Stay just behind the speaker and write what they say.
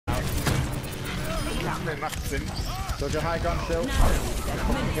happening, that's Sims. Dodger high ground still.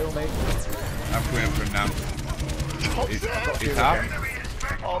 Kill me. I'm coming up for him now. He's out.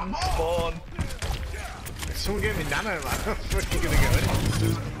 On spawn. Someone give me nano, man. Where's he gonna go in?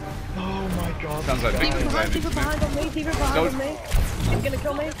 Oh my god. Sounds like Victor's there. Deeper behind on me, deeper behind on me. He's gonna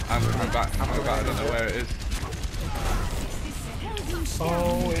kill me. I'm coming back, I don't know where it is.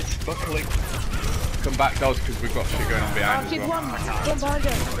 Oh, it's buckling. Come back, Dozza, because we've got shit going on behind as Keep well. one behind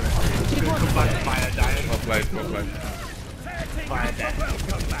you. Keep one. Fire dying. Well played, well played. Fire dead.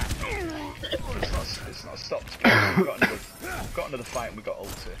 It's not stopped. We've got another fight and we've got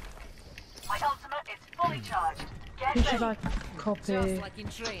ulti. My ultimate is fully charged. Get Who should ready. I copy? Like in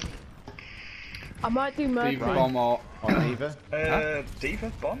training. I might do Mercury. Diva bomb or Diva.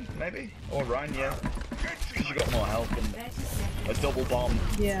 Diva bomb maybe, or Ryan, yeah. Because you got more health and a double bomb.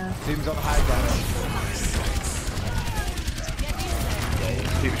 Yeah. Team's on high ground.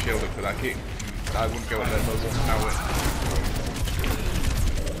 keep a shield up for that. I wouldn't go up there, Dozza. Now it.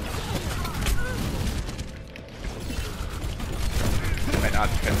 I mean, our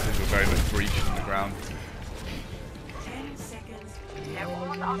defences were very much breached on the ground. 10 seconds.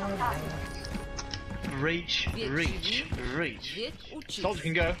 Everyone on attack. Reach. Soldier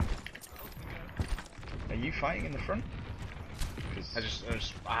can go. Are you fighting in the front?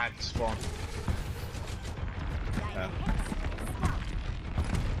 I had to spawn.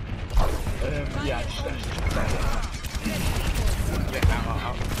 Yeah, just out.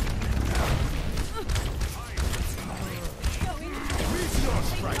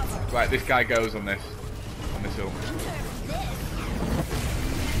 Right, this guy goes on this hill.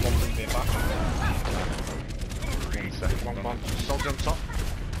 One thing back. 1 second. One. Soldier on top.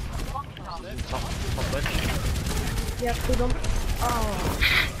 Top ledge. Yeah, put on. Oh.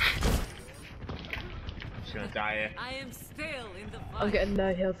 He's gonna die here. I am still in the fight. I'm getting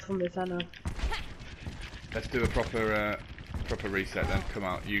no heals from this, I know. Let's do a proper reset then. Come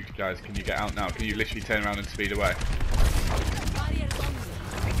out, you guys. Can you get out now? Can you literally turn around and speed away?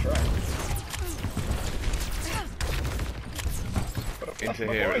 Into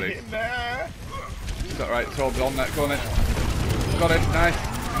here at least. Is that right? It's all on that. Go on it. Got it. Nice.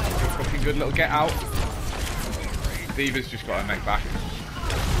 Fucking good little get out. Diva's just got her neck back.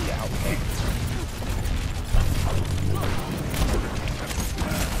 Get out, mate.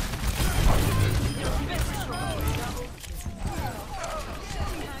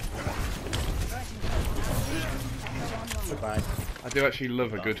 Goodbye. I do actually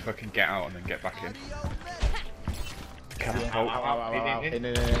love a good fucking get out and then get back in. Ow. In.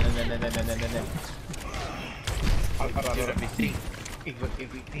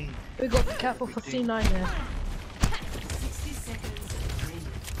 We got to be careful for C9 here. 60 seconds.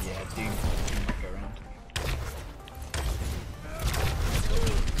 Yeah, do go around.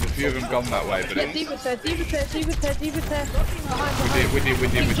 There's a few of them gone that way, but Yeah, it's... Diva's there. Behind. With you.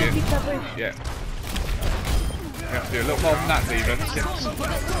 Behind. Yeah. You have to do a little more than that, Diva.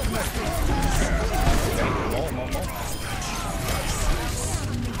 More.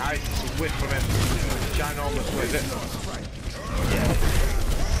 Nice, it's a whip from him. Ginormous whip. Is it? Yeah.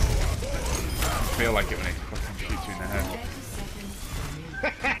 I feel like it when he fucking shoots you in the head.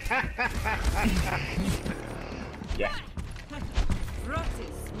 Yeah.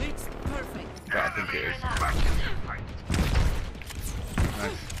 Practice makes perfect. But I think it is.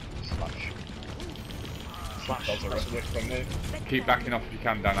 Nice. Slash does a whip from me. Keep backing off if you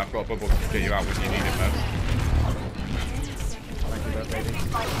can, Dan. I've got a bubble to get you out when you need it most. Thank you, baby.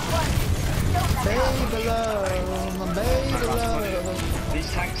 Baby below. These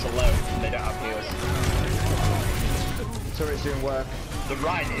tanks are low and they don't have heals. Turret's doing work. The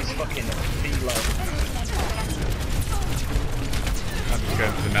right is fucking below. I'm just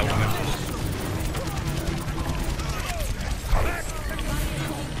going for the melt on him.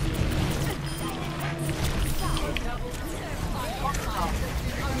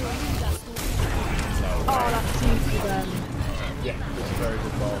 Oh, that's easy then. Yeah. It's a very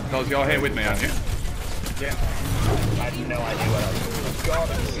good ball. Dozza, you're here with me, aren't you? Yeah. I had no idea where that was. Oh god,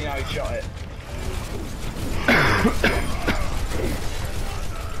 I can see how he shot it.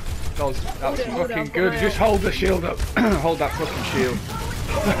 Dozza, that's Hold fucking it, good. Just hold the shield up. Hold that fucking shield.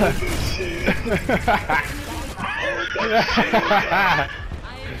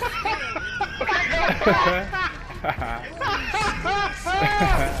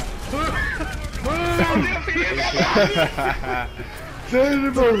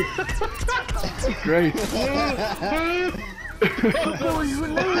 Terrible! Great!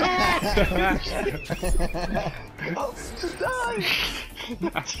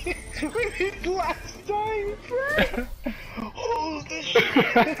 With his last time, bro! Hold the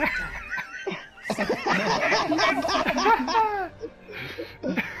shit!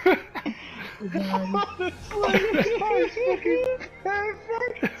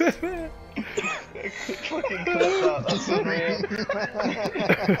 Fucking clip that, that's unreal.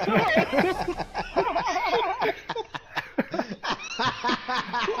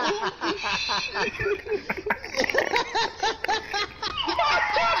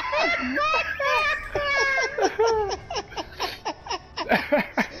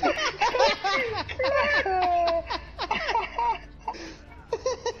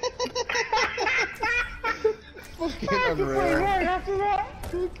 Fucking unreal. Right after that.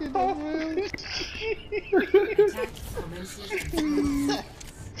 Fucking unreal.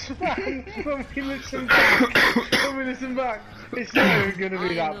 When we listen back, it's not even going to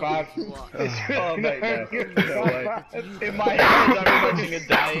be that bad. It's really not going to be that bad. In my head, I'm imagining a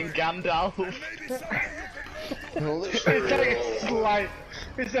dying Gandalf.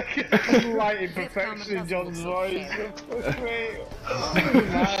 It's like a slight imperfection in John's voice. I'm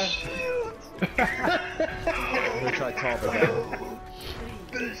gonna try Torb again.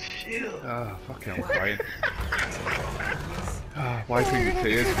 Oh, fucking hell, Brian. Oh, wiping the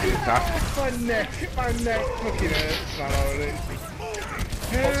tears for the attack. My neck fucking hurts, man, already.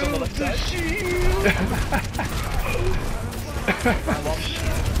 What's on the left side?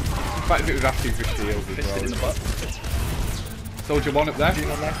 In fact, it was asking for shield as Fisted in the well. butt. Soldier one up there.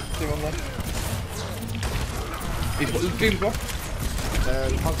 Team on left. He's doing what?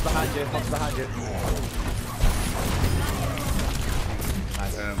 Hogs behind you, I'm coming back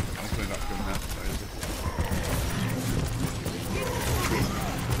from that.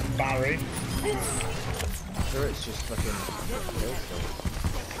 Barry. I'm sure it's just fucking real stuff.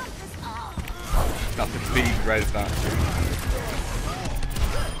 That's a speed res, that.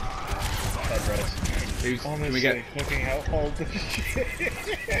 Head res. Who's, Honestly, can we get... fucking hell, hold the shit.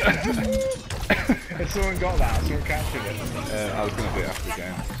 Has someone got that? Has someone captured it? I was going to do it after the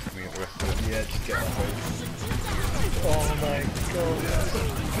game. Let me get the rest of it. Yeah, just get that way. Oh my god.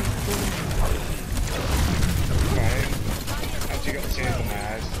 Fine. Actually got the tears in my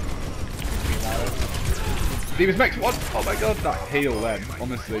eyes. He was max one. Oh my god, that heal then.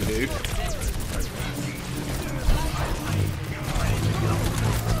 Honestly, dude.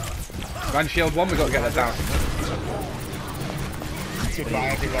 Grand shield one, we got to get that down. Goodbye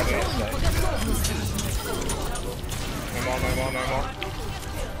everybody.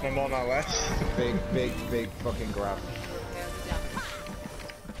 No more, no less. Big fucking grab.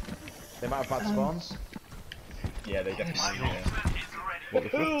 They might have bad spawns. Yeah, they definitely do. Yeah. What the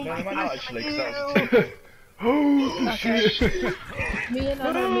fuck? No, they might not actually, because that was a team. Oh shit! Me and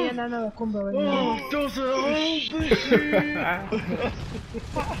Nano are comboing. Dozza, hold the shit!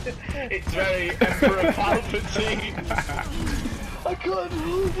 It's very Emperor Palpatine. I can't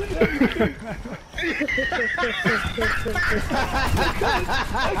hold it.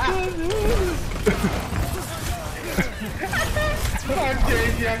 I'm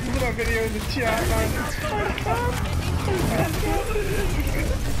Daisy, I can put that video in the chat, man.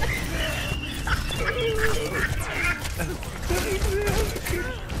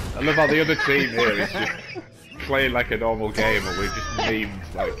 I love how the other team here is just playing like a normal game and we're just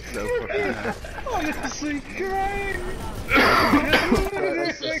memed like so fucking Honestly crying.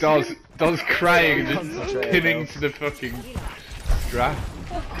 Does crying and just pinning to the fucking strap.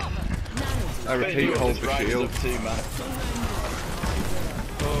 I repeat, hold the shield. Too, man.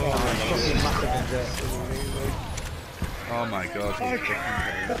 Oh my god, he's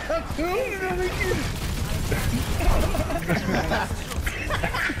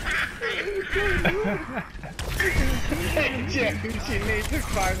James, you need to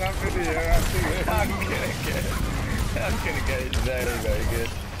find that video. I'm gonna get it very, very good.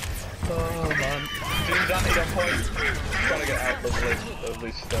 Oh man. Team Danny on point. Trying to get out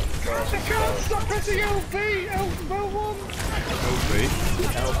lovely stuff. I can't stop pressing LB! L1!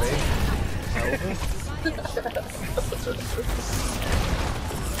 LB.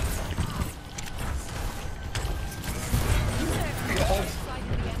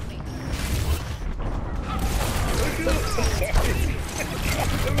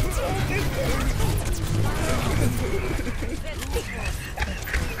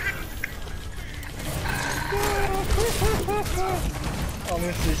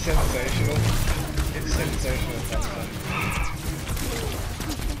 Honestly, sensational. It's sensational content.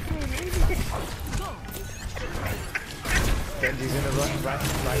 Genji's in the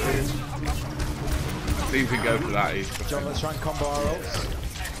right room. Seems to go for that. He's John, let's try and combo our ults.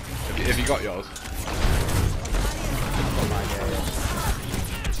 have you got yours?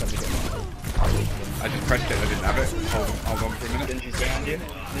 Yeah. I just pressed it and I didn't have it. Hold on for a minute. Genji's behind you.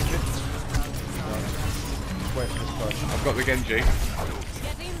 Wait for this push. I've got the Genji.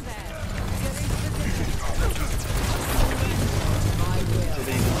 So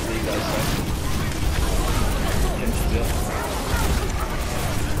these are the guys,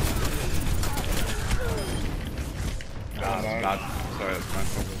 Bad. Sorry, that's my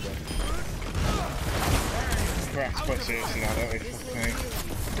fault. We have to put seriously now, don't we? Fuck me.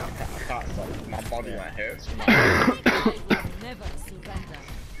 I can't stop. My body like hurts from that. Never surrender.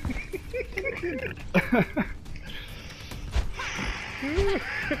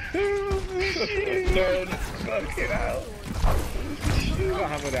 No, fucking hell. Got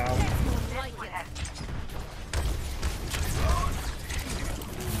hammer down.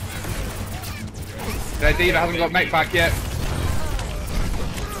 Their Diva hasn't got mech back yet.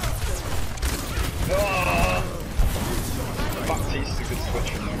 Oh! Back teeth is a good switch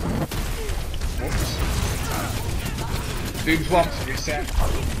from them. Whoops. Doom swamp. Reset.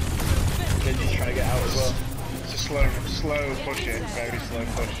 Genji's trying to get out as well. It's a slow push it. Very slow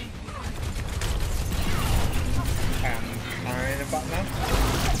push. Kind of back now.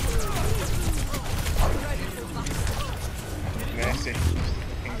 Mercy.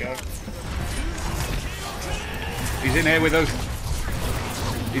 Fucking go. He's in here with us.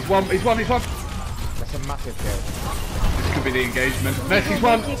 He's one. That's a massive kill. This could be the engagement. Mercy's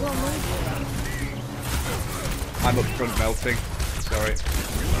one. I'm up front melting. Sorry.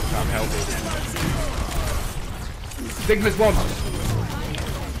 Can't help. Sigma's one.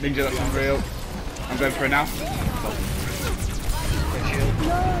 Ninja, that's unreal. I'm going for it now.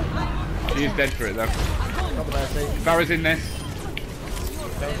 He is dead for it though. Farrah's in this.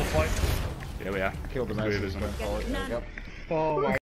 That was the point. Here we are. Killed the Three of Mercy. us on it. There we go. Oh my